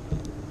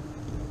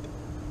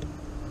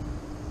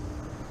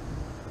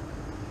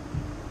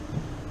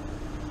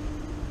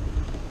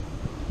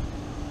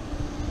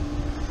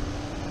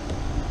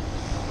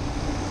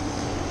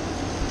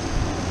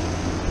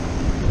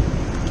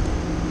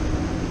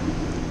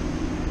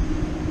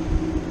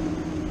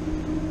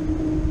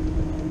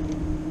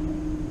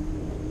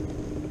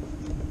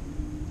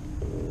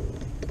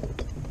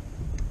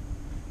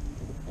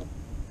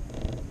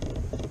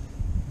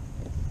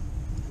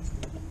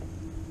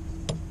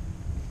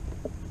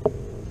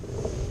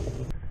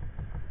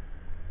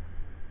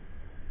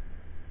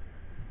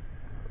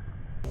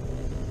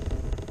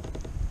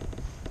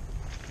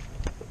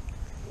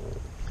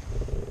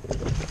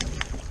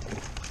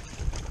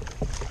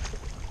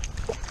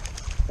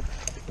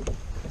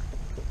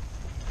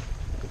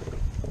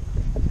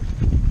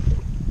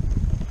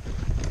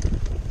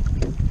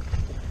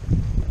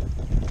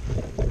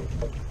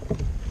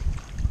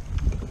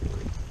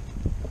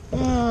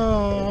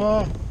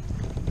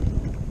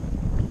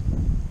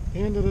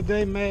 End of the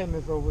day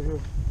madness over here.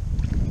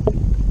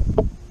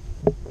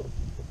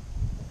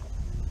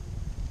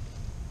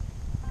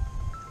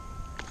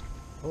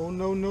 Oh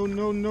no, no,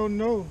 no, no,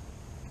 no.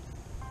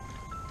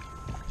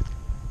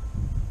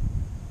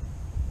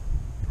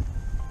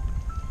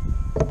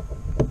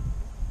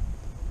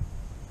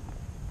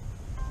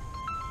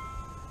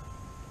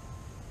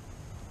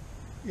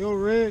 Yo,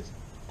 Reg.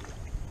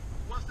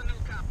 What's the new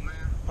cop, man?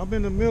 I'm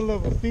in the middle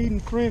of a feeding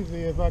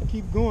frenzy. If I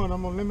keep going,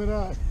 I'm gonna limit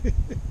out.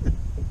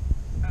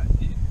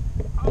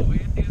 Oh,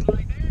 it's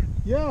like that?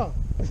 Yeah.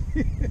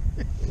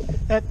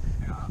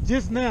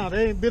 Just now,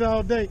 they ain't been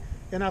all day.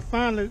 And I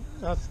finally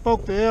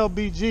spoke to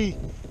LBG.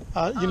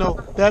 You know,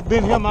 that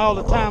been him all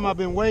the time I've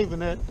been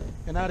waving at,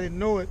 and I didn't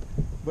know it.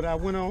 But I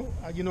went on,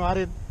 you know, I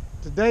didn't.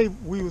 Today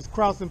we was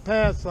crossing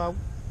paths, so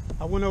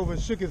I went over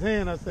and shook his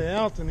hand. I said,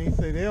 Alton. He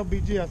said,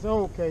 LBG. I said,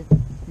 oh, okay.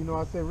 You know,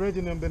 I said, Reggie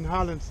and them been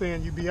hollering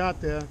saying you be out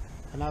there,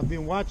 and I've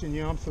been watching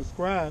you. I'm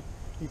subscribed.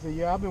 He said,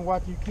 yeah, I've been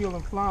watching you kill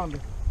and flounder.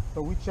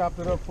 So we chopped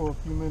it up for a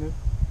few minutes.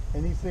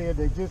 And he said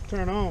they just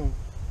turned on,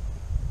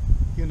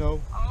 you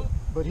know,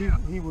 but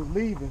he was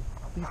leaving.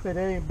 He said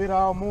they ain't bit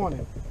all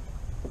morning.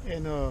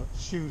 And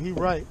shoot, he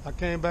right. I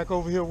came back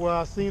over here where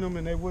I seen them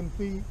and they wouldn't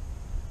feed.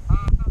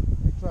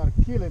 They try to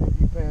kill it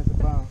if you pass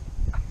it by.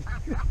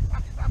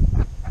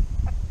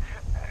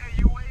 Hey,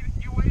 you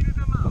waited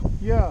them out?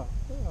 Yeah,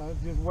 I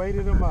just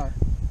waited them out.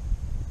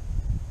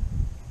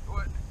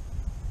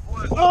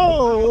 What?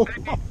 Oh!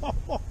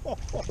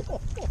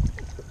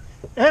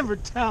 Every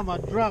time I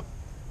drop,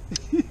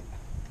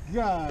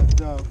 God,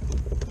 dog.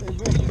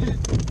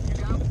 You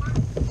got one?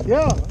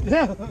 Yeah,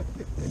 yeah. I gotta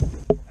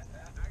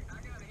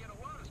get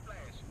a water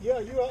splash. Yeah,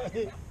 you are.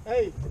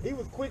 Hey, he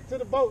was quick to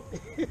the boat.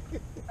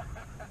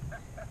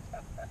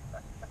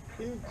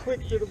 He was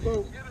quick to the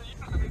boat.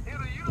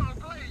 You don't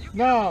play. You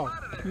No, get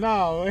out of there.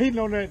 no, he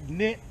on that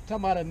net.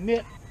 Talking about a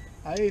net.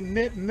 I ain't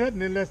netting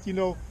nothing unless, you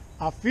know,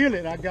 I feel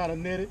it. I gotta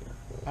net it.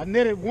 I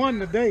netted one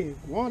today.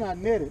 One I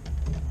netted.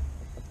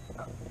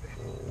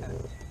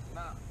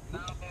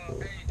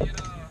 Hey,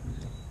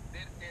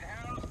 did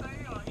Harold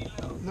stay or he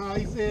left? No,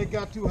 he said it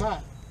got too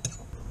hot.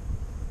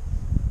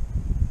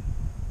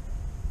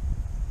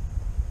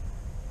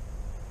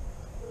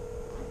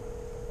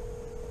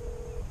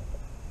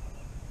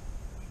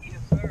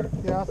 Yes, sir.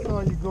 Yeah, I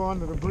saw you go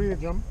under the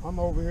bridge. I'm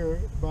over here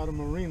by the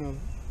marina.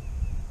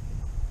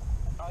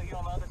 Oh, you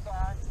on the other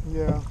side?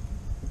 Yeah,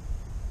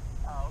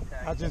 Oh, okay.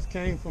 I just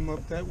came from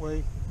up that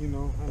way, you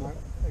know, and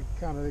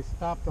they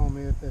stopped on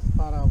me at that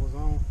spot I was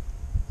on.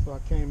 So I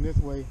came this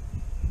way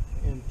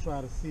and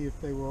try to see if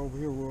they were over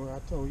here where I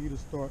told you to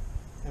start,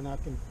 and I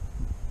can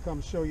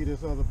come show you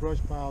this other brush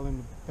pile in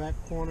the back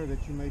corner that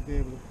you may be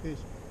able to fish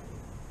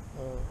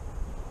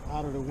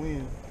out of the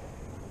wind.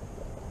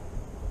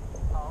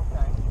 Oh,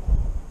 okay.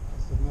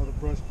 It's another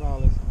brush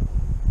pile that's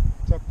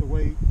tucked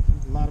away.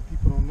 A lot of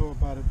people don't know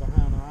about it,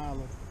 behind the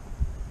island.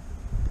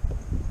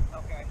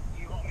 Okay.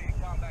 You want me to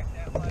come back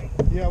that way?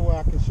 Yeah, well,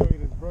 I can show you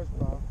this brush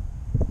pile.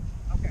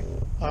 Okay.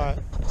 All right.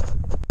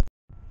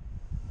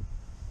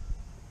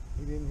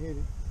 He didn't hit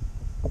it.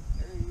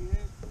 There he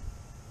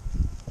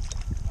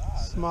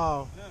is.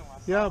 Small. Little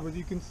one. Yeah, but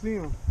you can see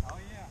him. Oh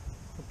yeah.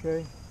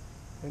 Okay.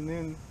 And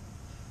then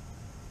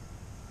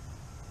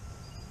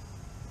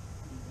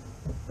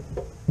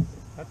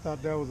I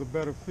thought that was a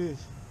better fish.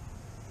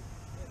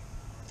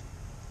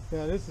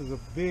 Yeah, this is a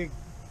big,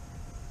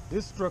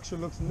 this structure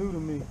looks new to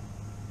me.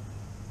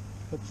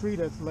 The tree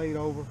that's laid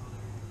over.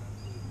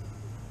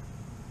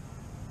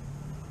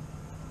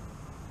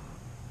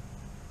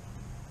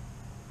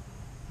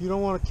 You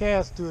don't want to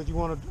cast to it. You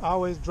want to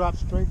always drop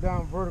straight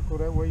down vertical.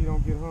 That way you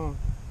don't get hung.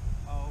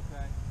 Oh,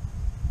 okay.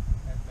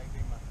 That's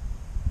making my.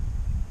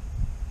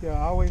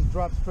 Yeah, always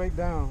drop straight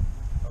down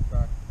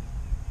Okay.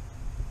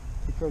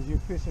 because you're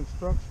fishing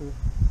structure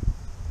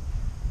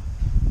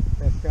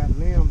that's got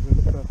limbs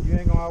and stuff. You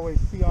ain't gonna always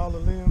see all the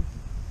limbs.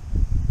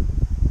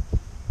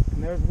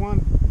 And there's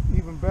one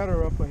even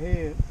better up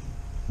ahead.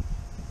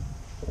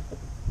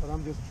 But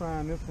I'm just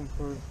trying this one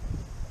first.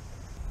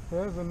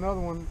 There's another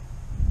one.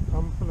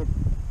 I'm gonna,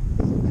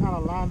 this is kind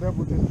of lined up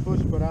with this bush,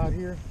 but out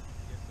here,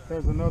 Yes, sir.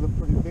 there's another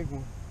pretty big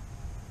one.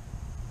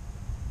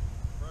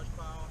 Brush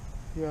pile.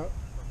 Yeah. Okay.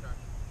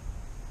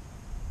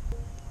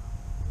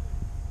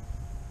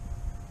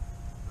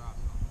 Drop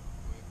something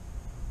quick.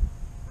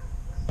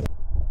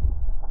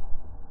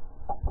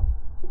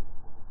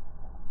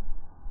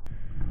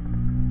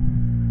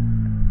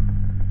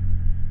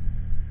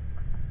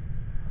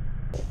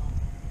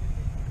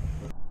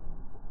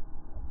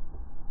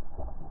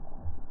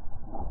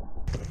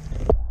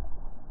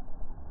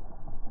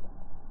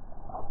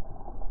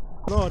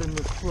 Lord in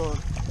Miss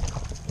Florida.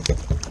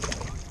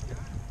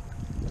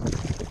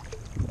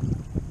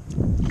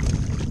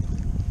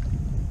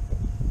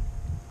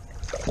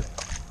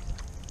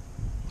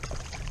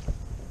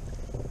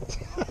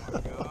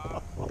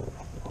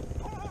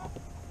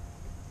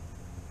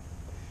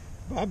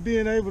 By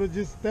being able to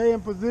just stay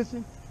in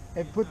position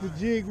and put the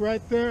jig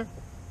right there,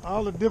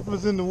 all the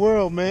difference in the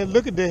world, man.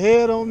 Look at the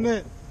head on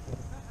that.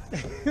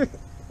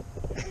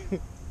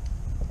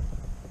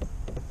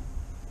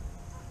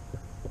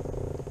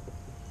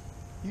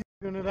 You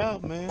figuring it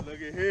out, man.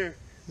 Look at here.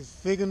 Just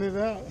figuring it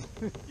out.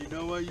 You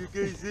know why you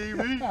can't see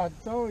me? I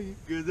told you.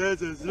 Because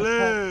that's a I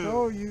slam.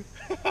 told you.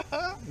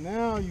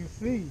 Now you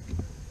see.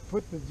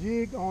 Put the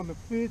jig on the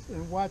fish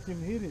and watch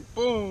him hit it.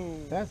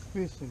 Boom. That's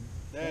fishing.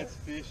 That's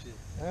fishing.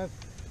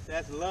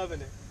 That's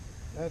loving it.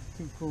 that's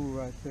too cool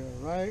right there,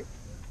 right?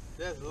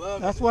 That's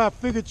loving That's it. why I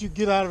figured you'd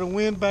get out of the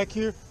wind back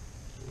here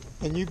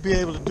and you'd be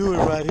able to do it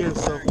right here.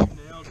 So You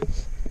nailed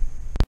it.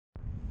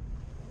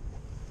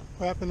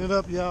 wrapping it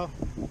up, y'all.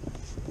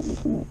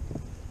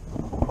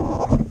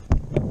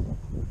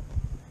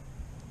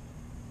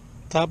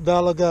 Top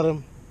Dollar got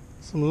him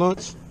some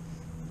lunch.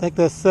 I think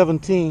that's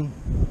 17.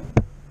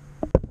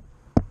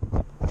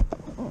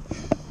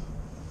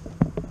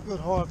 Good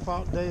hard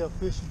fought day of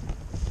fishing.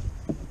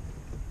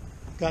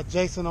 Got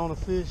Jason on the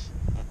fish.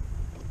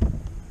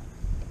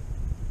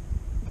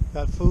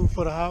 Got food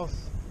for the house.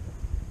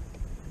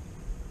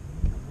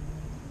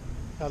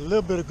 Got a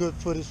little bit of good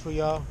footage for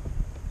y'all.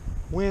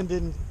 Wind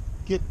didn't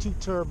get too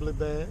terribly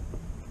bad.